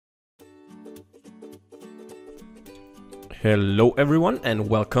Hello everyone and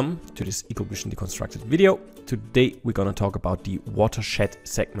welcome to this eCognition Deconstructed video. Today we're going to talk about the Watershed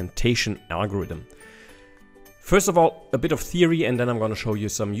segmentation algorithm. First of all, a bit of theory, and then I'm going to show you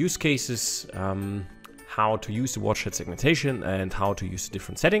some use cases, how to use the Watershed segmentation and how to use the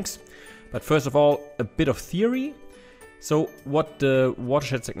different settings. But first of all, a bit of theory. So what the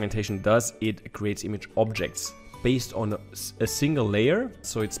Watershed segmentation does, it creates image objects based on a single layer.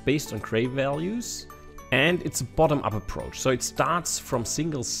 So it's based on gray values. And it's a bottom-up approach. So it starts from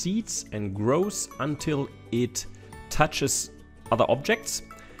single seeds and grows until it touches other objects,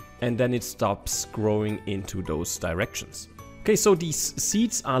 and then it stops growing into those directions. Okay, so these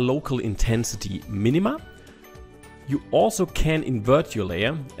seeds are local intensity minima. You also can invert your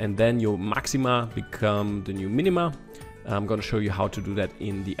layer, and then your maxima become the new minima. I'm going to show you how to do that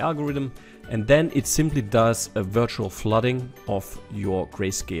in the algorithm. And then it simply does a virtual flooding of your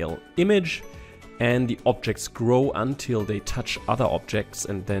grayscale image. And the objects grow until they touch other objects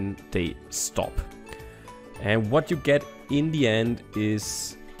and then they stop. And what you get in the end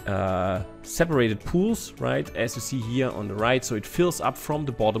is separated pools, right? As you see here on the right. So it fills up from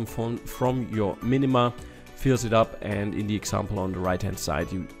the bottom from your minima, fills it up. And in the example on the right hand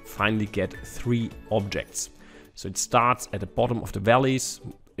side, you finally get 3 objects. So it starts at the bottom of the valleys,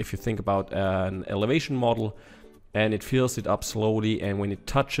 if you think about an elevation model, and it fills it up slowly. And when it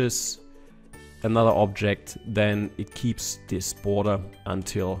touches another object, then it keeps this border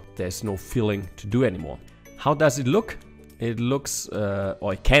until there's no filling to do anymore. How does it look? It looks,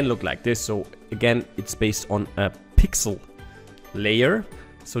 or it can look like this. So again, it's based on a pixel layer.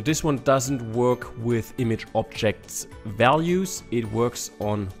 So this one doesn't work with image objects values. It works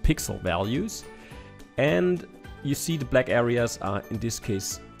on pixel values. And you see the black areas are in this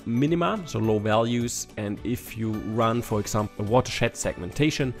case minima, so low values. And if you run, for example, a Watershed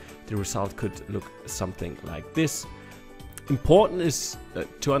segmentation, the result could look something like this. Important is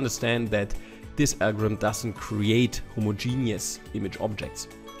to understand that this algorithm doesn't create homogeneous image objects,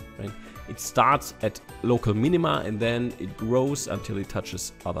 right? It starts at local minima and then it grows until it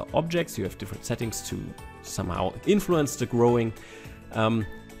touches other objects. You have different settings to somehow influence the growing.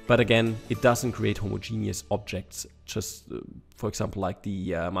 But again, it doesn't create homogeneous objects, just for example, like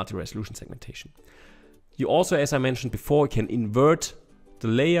the multi-resolution segmentation. You also, as I mentioned before, can invert the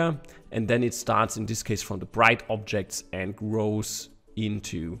layer, and then it starts in this case from the bright objects and grows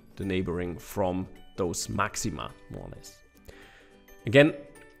into the neighboring from those maxima, more or less. Again,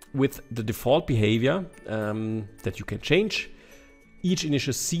 with the default behavior that you can change, each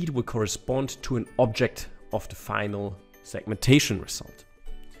initial seed will correspond to an object of the final segmentation result.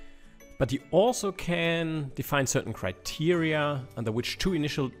 But you also can define certain criteria under which 2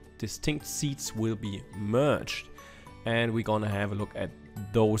 initial distinct seeds will be merged. And we're gonna have a look at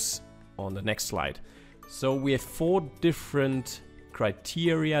those on the next slide. So we have 4 different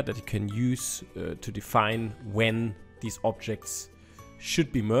criteria that you can use to define when these objects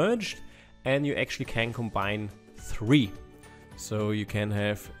should be merged. And you actually can combine 3. So you can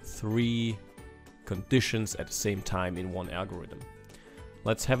have 3 conditions at the same time in one algorithm.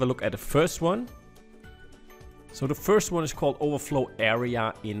 Let's have a look at the first one. So the first one is called overflow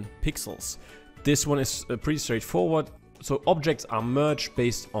area in pixels. This one is pretty straightforward. So objects are merged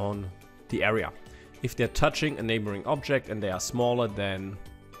based on the area. If they're touching a neighboring object and they are smaller than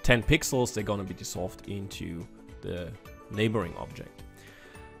 10 pixels, they're going to be dissolved into the neighboring object.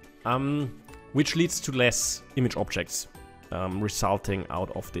 Which leads to less image objects resulting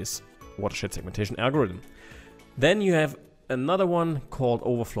out of this Watershed segmentation algorithm. Then you have another one called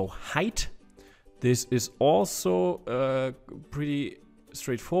overflow height. This is also pretty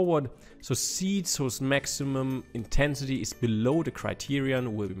straightforward. So seeds whose maximum intensity is below the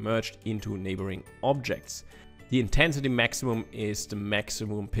criterion will be merged into neighboring objects. The intensity maximum is the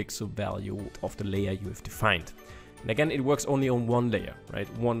maximum pixel value of the layer you have defined. And again, it works only on one layer, right?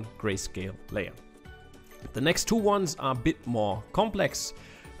 One grayscale layer. The next 2 ones are a bit more complex.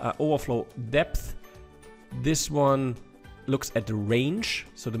 Overflow depth. This one looks at the range,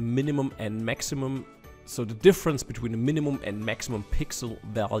 so the minimum and maximum, so the difference between the minimum and maximum pixel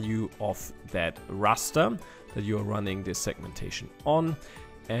value of that raster that you're running this segmentation on.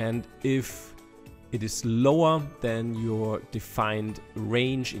 And if it is lower than your defined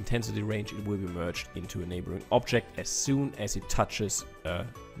range, intensity range, it will be merged into a neighboring object as soon as it touches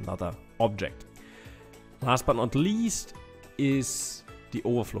another object. Last but not least is the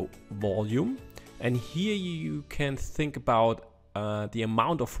overflow volume. And here you can think about the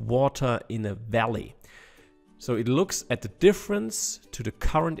amount of water in a valley. So it looks at the difference to the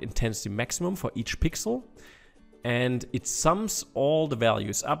current intensity maximum for each pixel and it sums all the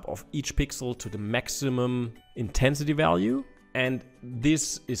values up of each pixel to the maximum intensity value, and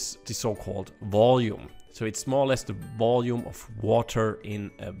this is the so-called volume. So it's more or less the volume of water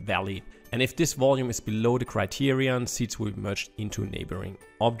in a valley. And if this volume is below the criterion, seeds will be merged into neighboring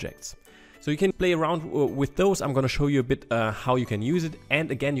objects. So you can play around with those. I'm going to show you a bit how you can use it.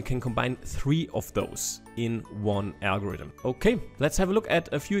 And again, you can combine 3 of those in one algorithm. Okay, let's have a look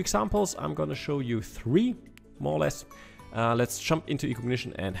at a few examples. I'm going to show you 3, more or less. Let's jump into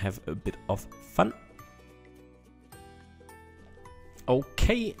eCognition and have a bit of fun.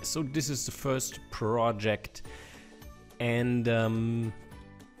 Okay, so this is the first project, and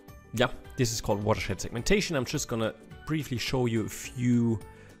yeah, this is called Watershed Segmentation. I'm just gonna briefly show you a few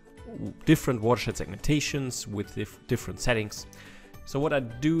different watershed segmentations with different settings. So what I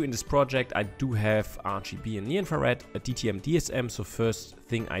do in this project, I do have RGB and near-infrared, a DTM DSM. So first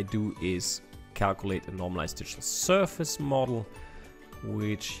thing I do is calculate a normalized digital surface model,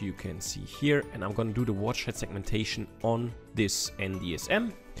 which you can see here, and I'm going to do the watershed segmentation on this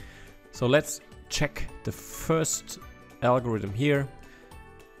NDSM. So let's check the first algorithm here.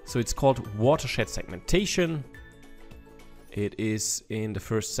 So it's called Watershed Segmentation. It is in the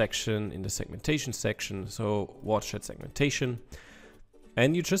first section, in the segmentation section. So Watershed Segmentation,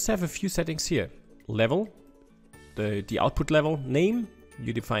 and you just have a few settings here. Level, the output level, name,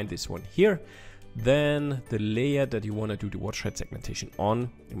 you define this one here. Then the layer that you want to do the watershed segmentation on,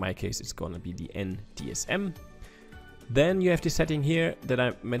 in my case it's going to be the NDSM. Then you have the setting here that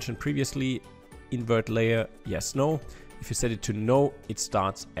I mentioned previously, invert layer, yes, no. If you set it to no, it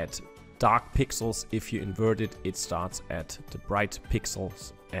starts at dark pixels. If you invert it, it starts at the bright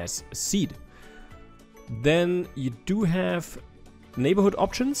pixels as a seed. Then you do have neighborhood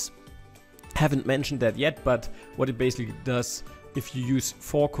options. Haven't mentioned that yet, but what it basically does, if you use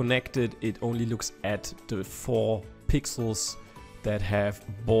 4 connected, it only looks at the 4 pixels that have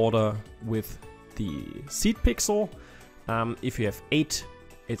border with the seed pixel. If you have 8,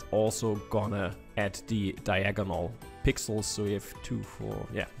 it's also gonna add the diagonal pixels. So you have 2, 4,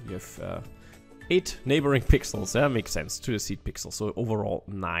 yeah, you have 8 neighboring pixels. That makes sense, to the seed pixel. So overall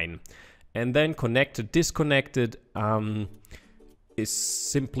 9. And then connected, disconnected is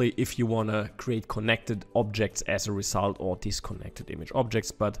simply if you want to create connected objects as a result, or disconnected image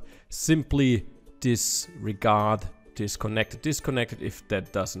objects, but simply disregard disconnected, disconnected if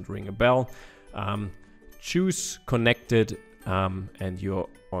that doesn't ring a bell. Choose connected and you're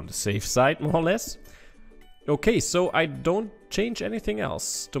on the safe side, more or less. Okay, so I don't change anything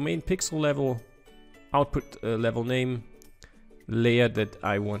else. Domain pixel level, output level name, layer that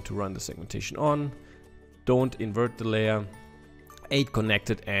I want to run the segmentation on. Don't invert the layer. 8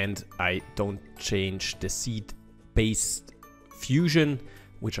 connected, and I don't change the seed-based fusion,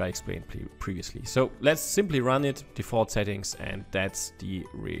 which I explained previously. So let's simply run it, default settings, and that's the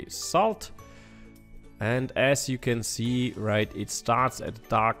result. And as you can see, right, it starts at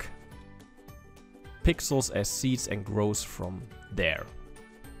dark pixels as seeds and grows from there.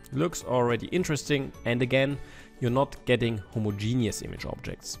 Looks already interesting, and again, you're not getting homogeneous image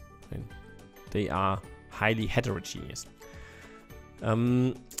objects. They are highly heterogeneous.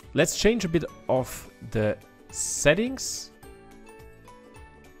 Let's change a bit of the settings.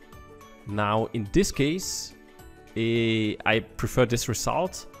 Now in this case, I prefer this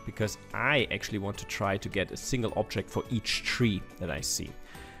result because I actually want to try to get a single object for each tree that I see.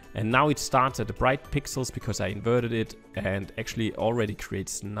 And now it starts at the bright pixels because I inverted it, and actually already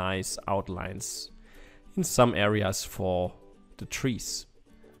creates nice outlines in some areas for the trees.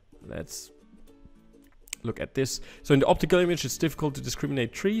 Let's look at this. So in the optical image, it's difficult to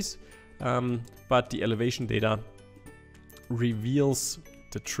discriminate trees, but the elevation data reveals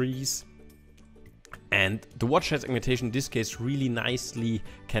the trees. And the watershed segmentation in this case really nicely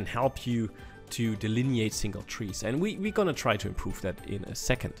can help you to delineate single trees. And we're gonna try to improve that in a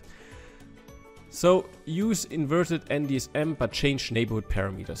second. So use inverted NDSM, but change neighborhood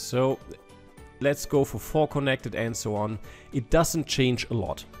parameters. So let's go for 4 connected and so on. It doesn't change a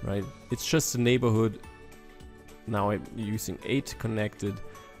lot, right? It's just the neighborhood. Now I'm using 8 connected.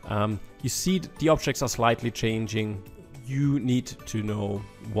 You see the objects are slightly changing. You need to know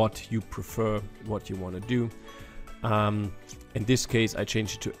what you prefer, what you want to do. In this case, I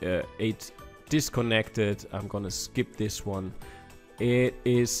changed it to 8 disconnected. I'm gonna skip this one. It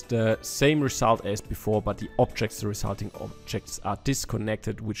is the same result as before, but the resulting objects are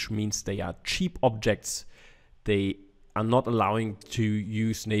disconnected, which means they are cheap objects. They are not allowing to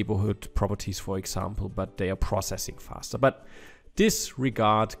use neighborhood properties, for example, but they are processing faster. But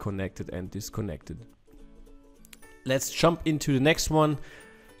disregard connected and disconnected. Let's jump into the next one.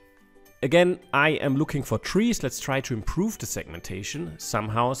 Again, I am looking for trees. Let's try to improve the segmentation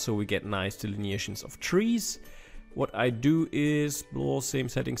somehow so we get nice delineations of trees. What I do is, same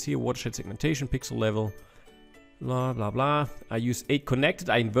settings here, watershed segmentation, pixel level, blah, blah, blah. I use 8 connected.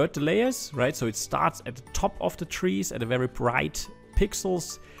 I invert the layers, right? So it starts at the top of the trees at a very bright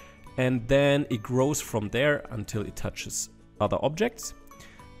pixels, and then it grows from there until it touches other objects.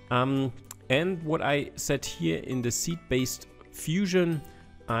 And what I set here in the seed-based fusion,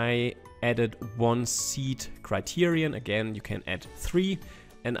 I added 1 seed criterion. Again, you can add 3,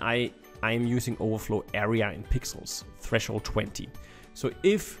 and I'm using overflow area in pixels, threshold 20. So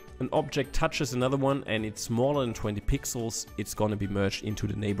if an object touches another one and it's smaller than 20 pixels, it's gonna be merged into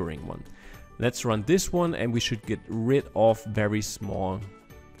the neighboring one. Let's run this one and we should get rid of very small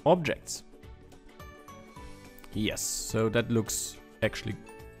objects. Yes, so that looks actually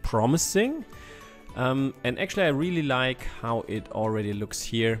promising. And actually I really like how it already looks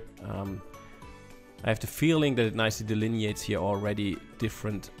here. I have the feeling that it nicely delineates here already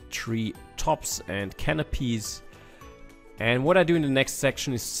different tree tops and canopies. And what I do in the next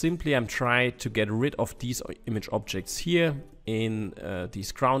section is simply I'm trying to get rid of these image objects here in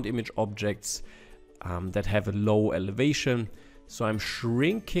these ground image objects that have a low elevation. So I'm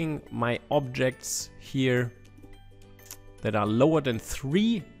shrinking my objects here that are lower than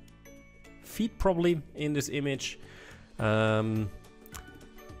 3 feet probably in this image.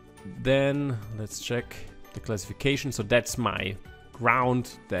 Then let's check the classification. So that's my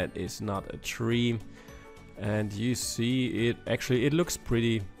ground, that is not a tree. And you see it actually, it looks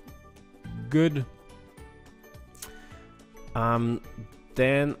pretty good.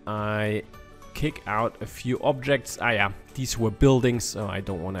 Then I kick out a few objects. Yeah, these were buildings, so I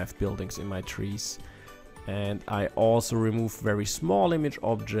don't want to have buildings in my trees. And I also remove very small image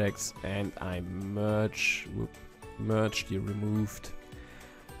objects, and I merge the removed.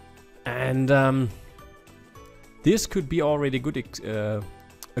 And this could be already a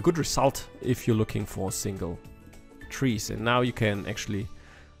good result if you're looking for single trees. And now you can actually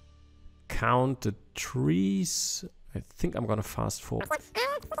count the trees. I think I'm gonna fast forward.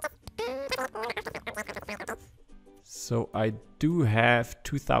 So I do have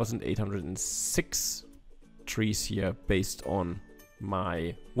 2,806 trees here based on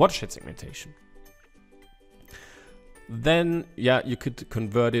my watershed segmentation. Then, yeah, you could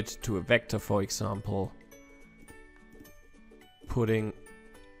convert it to a vector, for example, putting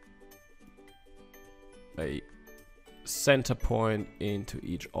a center point into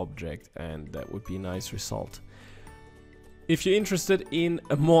each object, and that would be a nice result. If you're interested in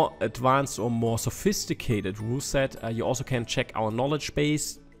a more advanced or more sophisticated rule set, you also can check our knowledge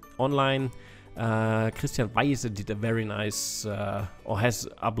base online. Christian Weise did a very nice, or has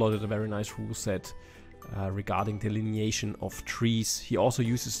uploaded a very nice rule set regarding delineation of trees. He also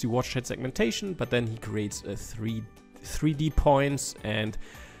uses the watershed segmentation, but then he creates a 3D points, and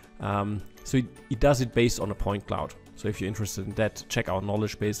so he does it based on a point cloud. So if you're interested in that, check our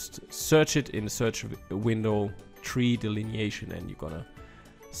knowledge base, search it in the search window, tree delineation, and you're gonna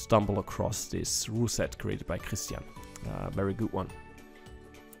stumble across this rule set created by Christian. Very good one.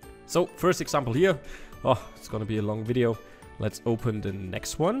 So first example here. Oh, it's gonna be a long video. Let's open the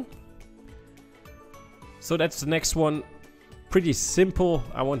next one. So that's the next one. Pretty simple.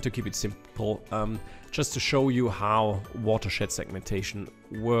 I want to keep it simple, just to show you how watershed segmentation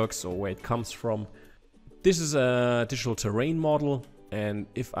works or where it comes from. This is a digital terrain model, and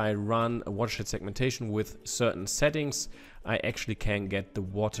if I run a watershed segmentation with certain settings, I actually can get the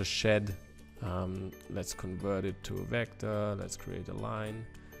watershed. Let's convert it to a vector. Let's create a line.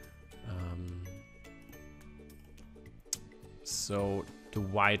 So the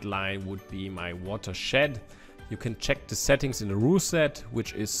white line would be my watershed. You can check the settings in the rule set,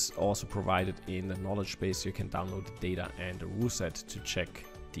 which is also provided in the knowledge base. You can download the data and the rule set to check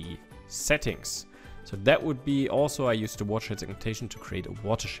the settings. So that would be also, I used the watershed segmentation to create a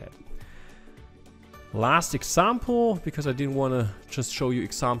watershed. Last example, because I didn't want to just show you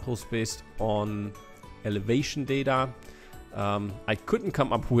examples based on elevation data. I couldn't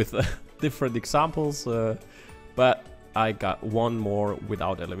come up with different examples, but I got one more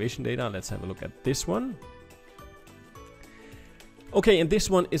without elevation data. Let's have a look at this one. Okay, and this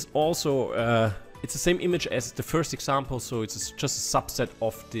one is also, it's the same image as the first example, so it's just a subset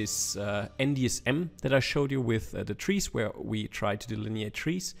of this NDSM that I showed you with the trees, where we try to delineate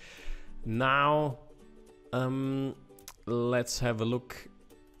trees. Now, let's have a look.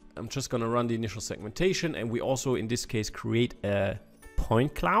 I'm just gonna run the initial segmentation, and we also, in this case, create a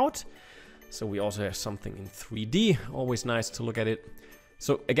point cloud. So we also have something in 3D, always nice to look at it.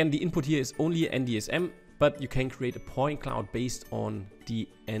 So again, the input here is only NDSM but you can create a point cloud based on the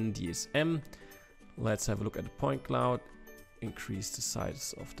NDSM. Let's have a look at the point cloud. Increase the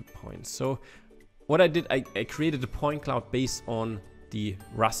size of the points. So what I did, I created a point cloud based on the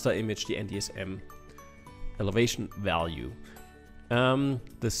raster image, the NDSM elevation value.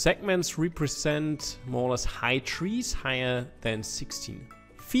 The segments represent more or less high trees, higher than 16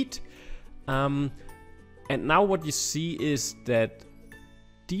 feet. And now what you see is that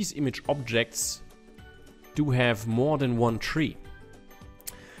these image objects do have more than one tree.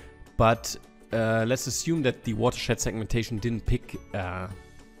 But let's assume that the watershed segmentation didn't pick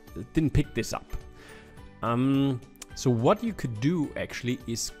this up. So what you could do actually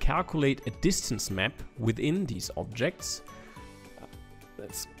is calculate a distance map within these objects.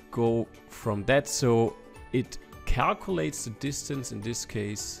 Let's go from that. So it calculates the distance, in this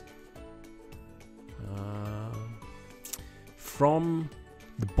case, from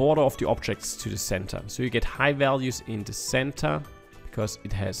the border of the objects to the center. So you get high values in the center because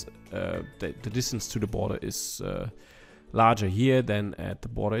it has the distance to the border is larger here than at the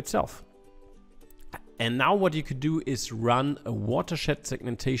border itself. And now what you could do is run a watershed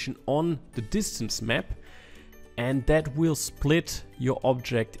segmentation on the distance map, and that will split your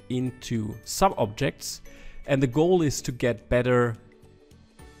object into sub-objects. And the goal is to get better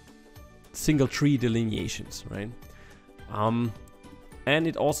single tree delineations, right? And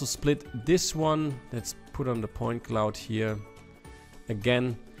it also split this one. Let's put on the point cloud here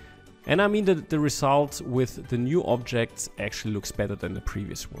again. And I mean the result with the new objects actually looks better than the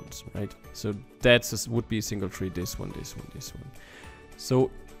previous ones, right? So that would be a single tree, this one, this one, this one. So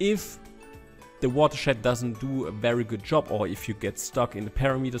if the watershed doesn't do a very good job, or if you get stuck in the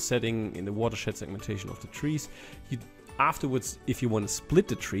parameter setting in the watershed segmentation of the trees, afterwards, if you want to split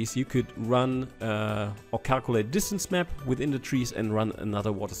the trees, you could run or calculate distance map within the trees and run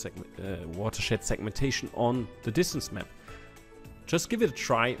another watershed segmentation on the distance map. Just give it a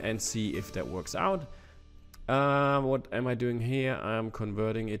try and see if that works out. What am I doing here? I'm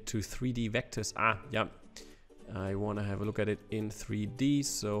converting it to 3D vectors. Yeah. I want to have a look at it in 3D,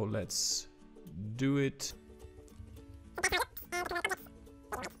 so let's do it.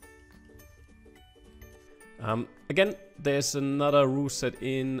 Again, there's another rule set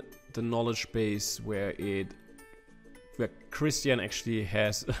in the knowledge base where Christian actually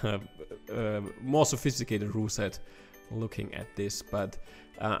has a more sophisticated rule set looking at this, but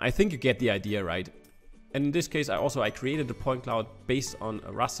I think you get the idea, right? And in this case, I created a point cloud based on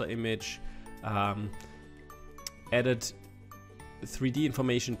a raster image, added 3D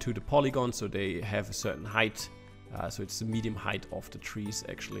information to the polygon so they have a certain height, so it's the medium height of the trees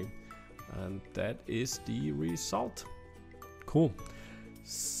actually, and that is the result. Cool.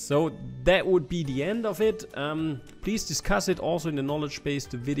 So that would be the end of it. Please discuss it also in the knowledge base,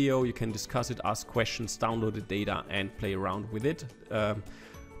 the video. You can discuss it, ask questions, download the data and play around with it.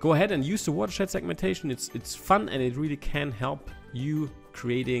 Go ahead and use the watershed segmentation. It's fun and it really can help you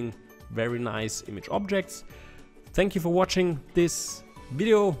creating very nice image objects. Thank you for watching. This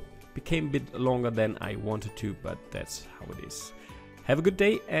video became a bit longer than I wanted to, but that's how it is. Have a good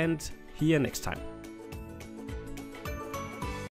day and see you next time.